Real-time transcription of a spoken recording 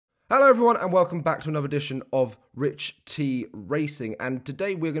Hello everyone and welcome back to another edition of Rich T Racing, and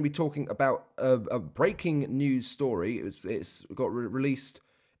today we're going to be talking about a breaking news story. It's got released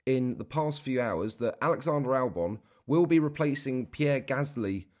in the past few hours that Alexander Albon will be replacing Pierre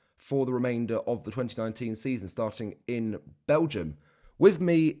Gasly for the remainder of the 2019 season, starting in Belgium. With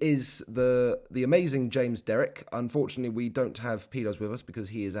me is the amazing James Derrick. Unfortunately, we don't have Pedos with us because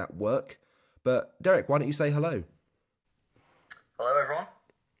he is at work. But Derrick, why don't you say hello? Hello everyone.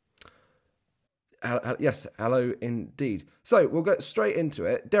 Yes, hello indeed. So we'll get straight into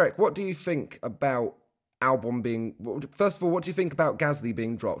it. Derrick, what do you think about Albon being... First of all, what do you think about Gasly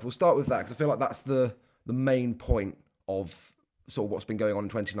being dropped? We'll start with that because I feel like that's the main point of sort of what's been going on in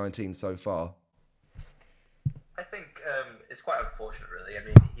 2019 so far. I think it's quite unfortunate, really. I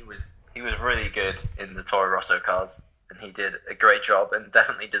mean, he was really good in the Torro Rosso cars, and he did a great job and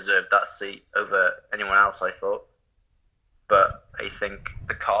definitely deserved that seat over anyone else, I thought. But I think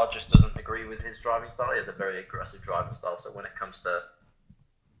the car just doesn't agree with his driving style. He has a very aggressive driving style. So when it comes to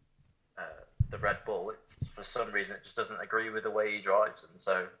the Red Bull, it's, for some reason, it just doesn't agree with the way he drives. And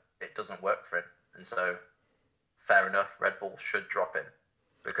so it doesn't work for him. And so, fair enough, Red Bull should drop him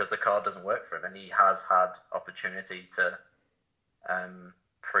because the car doesn't work for him. And he has had opportunity to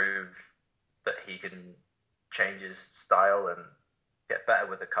prove that he can change his style and get better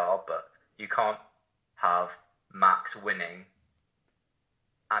with the car. But you can't have Max winning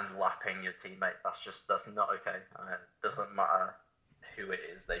and lapping your teammate. That's not okay. It doesn't matter who it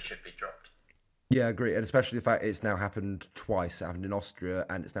is, they should be dropped. Yeah, I agree. And especially the fact it's now happened twice. It happened in Austria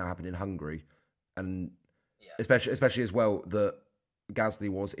and it's now happened in Hungary. And especially as well that Gasly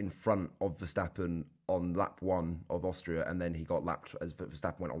was in front of Verstappen on lap 1 of Austria, and then he got lapped as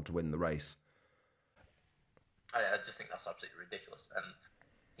Verstappen went on to win the race. I just think that's absolutely ridiculous, and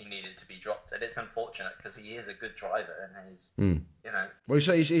he needed to be dropped. And it's unfortunate because he is a good driver, and he's you know. Well,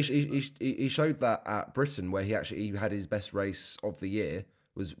 he showed that at Britain, where he had his best race of the year.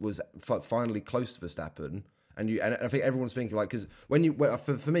 Was finally close to Verstappen, and I think everyone's thinking like, because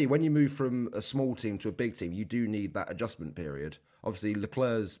for me, when you move from a small team to a big team, you do need that adjustment period. Obviously,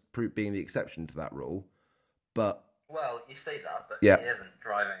 Leclerc's being the exception to that rule, but You say that, but yeah. He isn't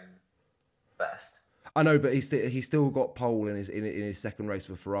driving best. I know, but he still got pole in his second race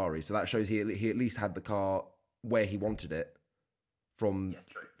for Ferrari, so that shows he at least had the car where he wanted it from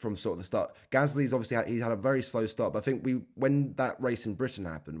sort of the start. Gasly's obviously he's had a very slow start, but I think when that race in Britain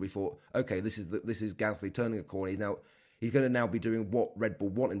happened, we thought, okay, this is Gasly turning a corner. He's going to now be doing what Red Bull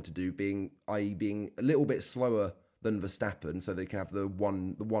want him to do, being a little bit slower than Verstappen, so they can have the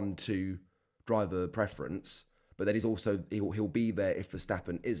 1-2 driver preference. But then he'll be there if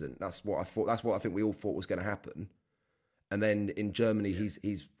Verstappen isn't. That's what I thought. That's what I think we all thought was going to happen. And then in Germany,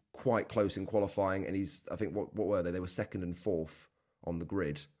 he's quite close in qualifying, and I think what were they? They were second and fourth on the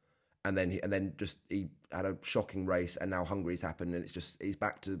grid, and then he had a shocking race, and now Hungary's happened, and he's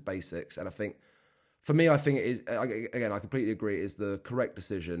back to basics. And I think for me, it is again, I completely agree. It is the correct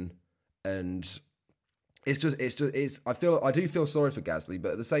decision, and I do feel sorry for Gasly,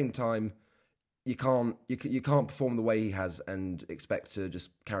 but at the same time, you can't perform the way he has and expect to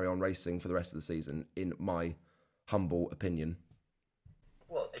just carry on racing for the rest of the season, in my humble opinion.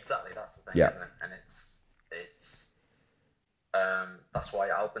 Well, exactly, that's the thing, yeah. Isn't it? And it's that's why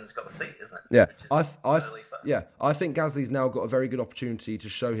Albon's got the seat, isn't it? Yeah, I think Gasly's now got a very good opportunity to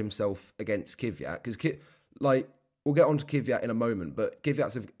show himself against Kvyat, because we'll get on to Kvyat in a moment, but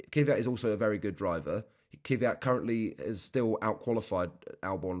Kvyat is also a very good driver. Kvyat currently is still out-qualified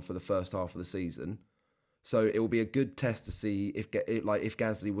Albon for the first half of the season. So it will be a good test to see if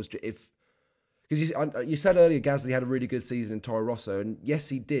Gasly was... Because you said earlier Gasly had a really good season in Torro Rosso, and yes,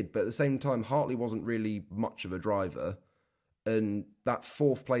 he did, but at the same time, Hartley wasn't really much of a driver. And that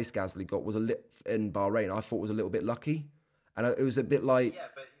fourth place Gasly got was in Bahrain, I thought was a little bit lucky. And it was a bit like... Yeah,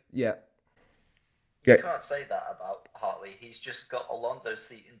 but... Yeah. You can't say that about Hartley. He's just got Alonso's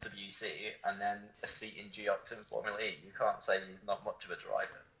seat in WC and then a seat in Geox in Formula E. You can't say he's not much of a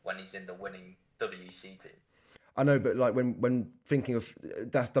driver when he's in the winning WC team. I know, but like when thinking of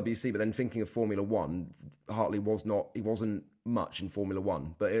that's WC, but then thinking of Formula One, Hartley wasn't much in Formula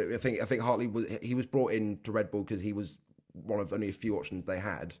One. But I think Hartley was brought in to Red Bull because he was one of only a few options they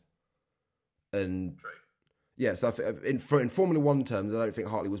had, and. True. Yeah, so in Formula One terms, I don't think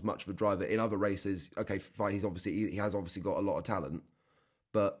Hartley was much of a driver. In other races, okay, fine, he has obviously got a lot of talent.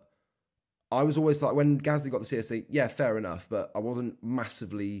 But I was always like, when Gasly got the CSC, yeah, fair enough, but I wasn't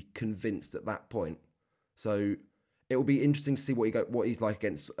massively convinced at that point. So it will be interesting to see what he's like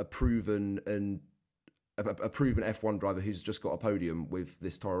against a proven F1 driver who's just got a podium with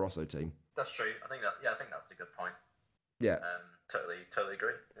this Torro Rosso team. That's true. I think that's a good point. Yeah. Totally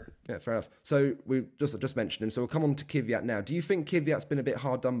agree. Yeah, fair enough. So we just mentioned him. So we'll come on to Kvyat now. Do you think Kvyat's been a bit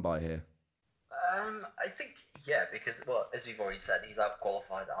hard done by here? I think because as you've already said, he's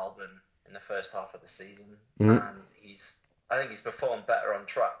out-qualified Albon in the first half of the season, and I think he's performed better on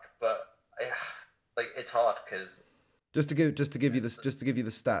track. But it's hard because just to give you the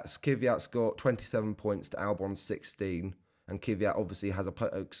stats, Kvyat's got 27 points to Albon's 16, and Kvyat obviously has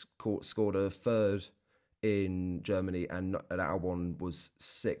scored a third in Germany, and Albon was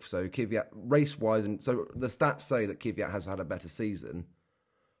sixth. So Kvyat, race-wise, and so the stats say that Kvyat has had a better season.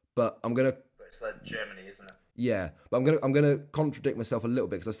 But it's like Germany, isn't it? Yeah, but I'm gonna contradict myself a little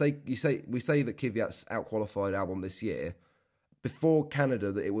bit because we say that Kvyat's outqualified Albon this year. Before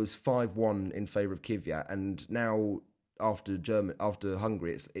Canada, that it was 5-1 in favour of Kvyat, and now after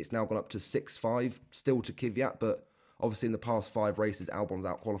Hungary, it's now gone up to 6-5 still to Kvyat. But obviously, in the past 5 races, Albon's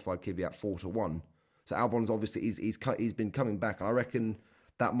outqualified Kvyat 4-1. So Albon's obviously he's been coming back, and I reckon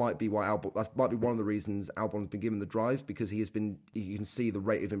that might be why that might be one of the reasons Albon's been given the drive, because you can see the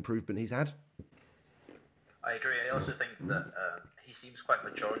rate of improvement he's had. I agree. I also think that he seems quite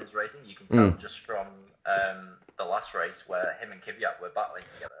mature in his racing. You can tell just from the last race where him and Kvyat were battling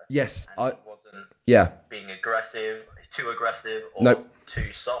together. Yes, he wasn't being too aggressive, or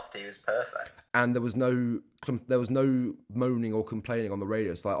too soft. He was perfect. And there was no moaning or complaining on the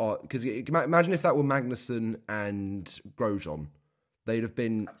radio. It's like, because imagine if that were Magnussen and Grosjean, they'd have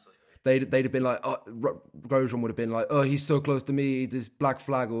been. Absolutely. They'd have been like, Grosjean would have been like, he's so close to me, this black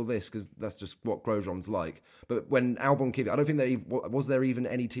flag, all this, because that's just what Grosjean's like. But when Albon Kvyat, I don't think was there even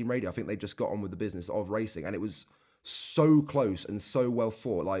any team radio. I think they just got on with the business of racing, and it was so close and so well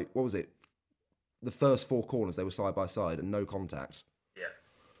fought. Like, what was it? The first 4 corners, they were side by side and no contact. Yeah,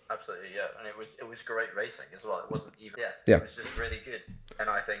 absolutely, yeah. And it was great racing as well. It wasn't even, it was just really good.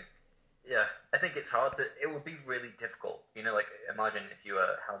 And I think it's hard it would be really difficult. Like, imagine if you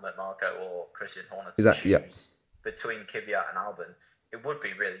were Helmut Marko or Christian Horner to choose between Kvyat and Albon. It would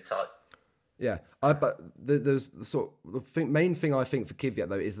be really tight. Yeah, but there's the main thing I think for Kvyat,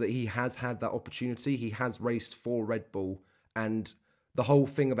 though, is that he has had that opportunity. He has raced for Red Bull, and the whole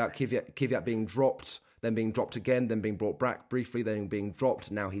thing about Kvyat being dropped, then being dropped again, then being brought back briefly, then being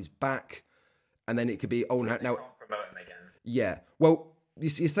dropped, now he's back, and then it could be, now can't promote him again. Yeah, well, you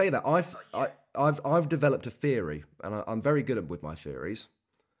say that I've developed a theory, and I'm very good with my theories.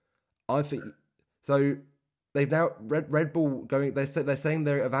 I think so. They've now Red Bull going. They're saying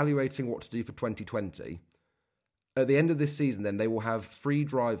they're evaluating what to do for 2020. At the end of this season, then they will have 3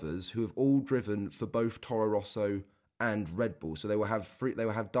 drivers who have all driven for both Torro Rosso and Red Bull. So they will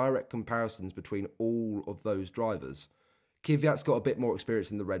have direct comparisons between all of those drivers. Kvyat's got a bit more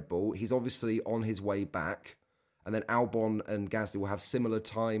experience in the Red Bull. He's obviously on his way back, and then Albon and Gasly will have similar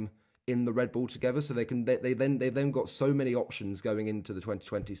time in the Red Bull together. So they've then got so many options going into the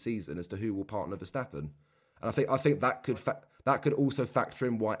 2020 season as to who will partner Verstappen. And I think that could also factor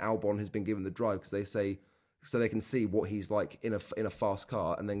in why Albon has been given the drive, because they say so they can see what he's like in a fast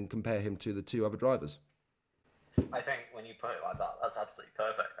car and then compare him to the 2 other drivers. I think when you put it like that, that's absolutely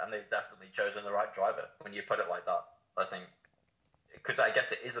perfect, and they've definitely chosen the right driver. When you put it like that, I think, because I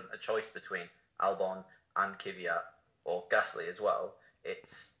guess it isn't a choice between Albon and Kvyat or Gasly as well.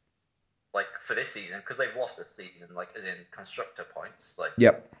 It's like for this season, because they've lost this season, like as in constructor points, like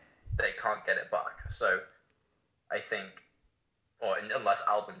they can't get it back. So I think, unless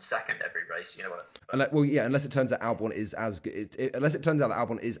Albon's second every race, you know what? Unless it turns out Albon is as good. Unless it turns out that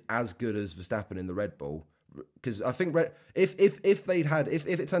Albon is as good as Verstappen in the Red Bull, because I think if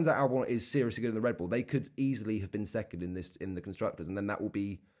it turns out Albon is seriously good in the Red Bull, they could easily have been second in the constructors, and then that will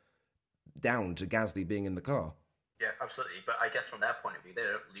be down to Gasly being in the car. Yeah, absolutely. But I guess from their point of view, they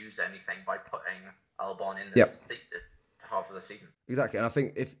don't lose anything by putting Albon in this half of the season. Exactly, and I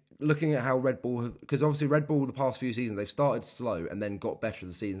think if looking at how Red Bull, because obviously Red Bull the past few seasons, they've started slow and then got better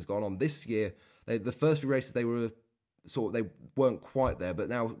as the season's gone on. This year, the first few races they weren't quite there, but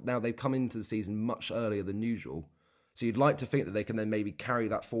now they've come into the season much earlier than usual. So you'd like to think that they can then maybe carry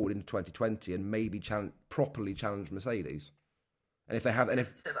that forward into 2020 and maybe properly challenge Mercedes. And if they have,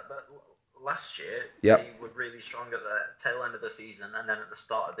 last year they were really strong at the tail end of the season, and then at the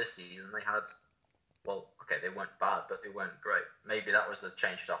start of this season they had, they weren't bad, but they weren't great. Maybe that was the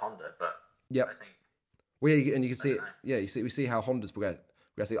change to Honda, but I think. Well, and you can see it. Yeah, we see how Honda's progressing.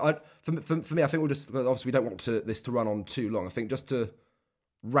 For me, I think obviously we don't want this to run on too long. I think just to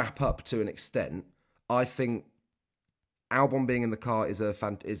wrap up to an extent, I think Albon being in the car is a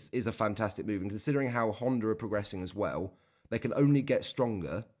fantastic move, and considering how Honda are progressing as well, they can only get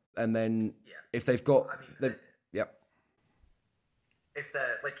stronger. And then if they've got, if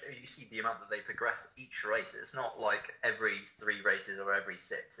they're like, you see the amount that they progress each race. It's not like every 3 races or every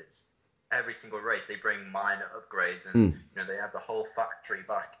 6. It's every single race they bring minor upgrades, and they have the whole factory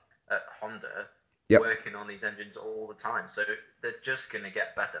back at Honda working on these engines all the time. So they're just going to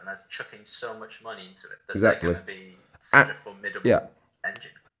get better, and they're chucking so much money into it that they're going to be such a formidable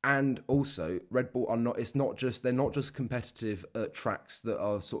engine. And also, Red Bull are not. They're not just competitive at tracks that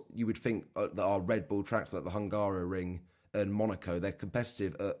are you would think that are Red Bull tracks like the Hungaroring and Monaco. They're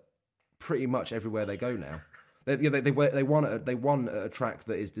competitive at pretty much everywhere they go now. They won at a track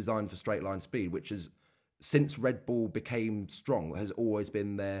that is designed for straight line speed, which is, since Red Bull became strong, has always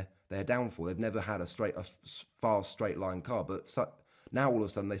been their downfall. They've never had a fast straight line car, but now all of a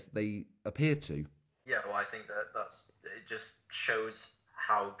sudden they appear to. Yeah, well, I think that's it. Just shows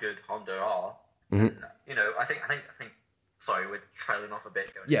how good Honda are. Mm-hmm. And, I think. Sorry, we're trailing off a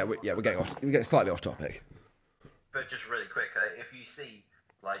bit. We're getting slightly off topic. But just really quick, if you see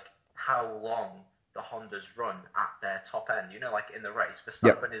like how long the Hondas run at their top end, like in the race,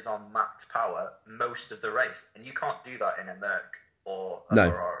 Verstappen is on max power most of the race, and you can't do that in a Merc or a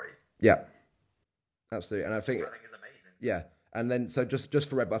Ferrari. Yeah, absolutely, and I think is amazing. Yeah. And then, so just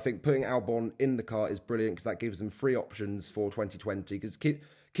for Red Bull, I think putting Albon in the car is brilliant because that gives them 3 options for 2020. Because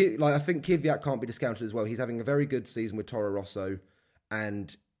I think Kvyat can't be discounted as well. He's having a very good season with Torro Rosso,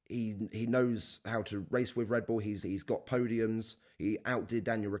 and he knows how to race with Red Bull. He's got podiums. He outdid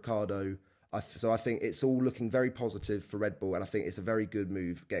Daniel Ricciardo. So I think it's all looking very positive for Red Bull, and I think it's a very good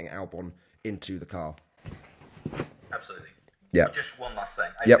move getting Albon into the car. Absolutely. Yeah. But just one last thing.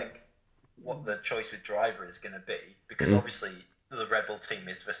 I think what the choice with driver is going to be, because obviously the Red Bull team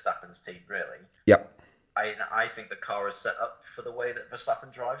is Verstappen's team, really. Yep. I think the car is set up for the way that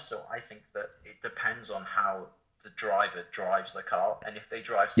Verstappen drives, so I think that it depends on how the driver drives the car, and if they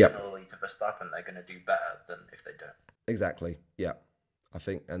drive similarly to Verstappen, they're going to do better than if they don't. Exactly. Yeah. I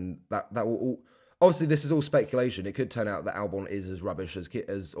think, and that will all. Obviously, this is all speculation. It could turn out that Albon is as rubbish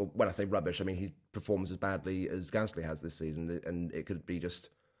or when I say rubbish, I mean he performs as badly as Gasly has this season, and it could be just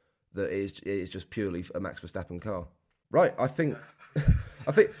that it is just purely a Max Verstappen car. Right. I think.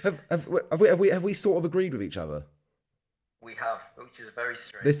 Have we sort of agreed with each other? We have, which is very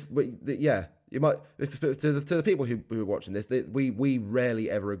strange. You might to the people who are watching this. We rarely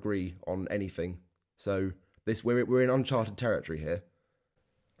ever agree on anything, so we're in uncharted territory here.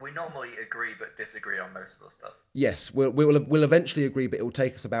 We normally agree but disagree on most of the stuff. Yes, we'll eventually agree, but it will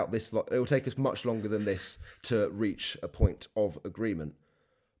take us it will take us much longer than this to reach a point of agreement.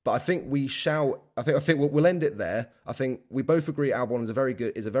 But I think we shall. I think we'll end it there. I think we both agree Albon is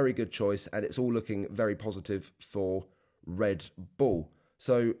a very good choice, and it's all looking very positive for Red Bull.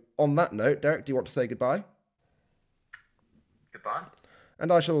 So on that note, Derek, do you want to say goodbye? Goodbye.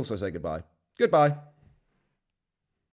 And I shall also say goodbye. Goodbye.